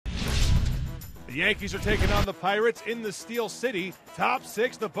The Yankees are taking on the Pirates in the Steel City. Top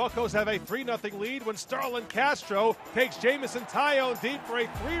six, the Buccos have a 3-0 lead when Starlin Castro takes Jamison Tyone deep for a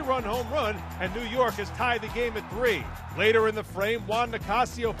 3-run home run, and New York has tied the game at 3. Later in the frame, Juan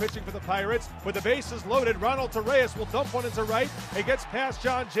Nicasio pitching for the Pirates. With the bases loaded, Ronald Torreyes will dump one into right and gets past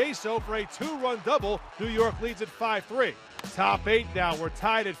John Jaso for a 2-run double. New York leads at 5-3. Top 8 now, we're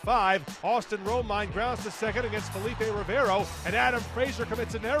tied at 5. Austin Romine grounds to second against Felipe Rivero, and Adam Frazier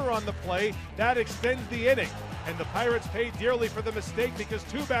commits an error on the play. That extends the inning. And the Pirates paid dearly for the mistake because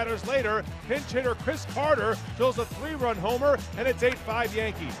 2 batters later, pinch hitter Chris Carter drills a 3-run homer, and it's 8-5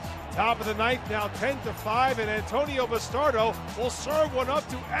 Yankees. Top of the ninth now 10-5, and Antonio Bastardo will serve one up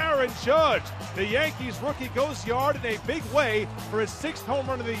to Aaron Judge. The Yankees rookie goes yard in a big way for his 6th home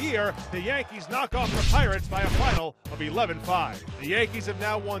run of the year. The Yankees knock off the Pirates by a final of 11-5. The Yankees have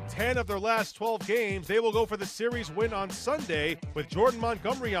now won 10 of their last 12 games. They will go for the series win on Sunday with Jordan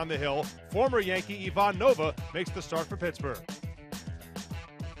Montgomery on the hill. Former Yankee Ivan Nova makes the start for Pittsburgh.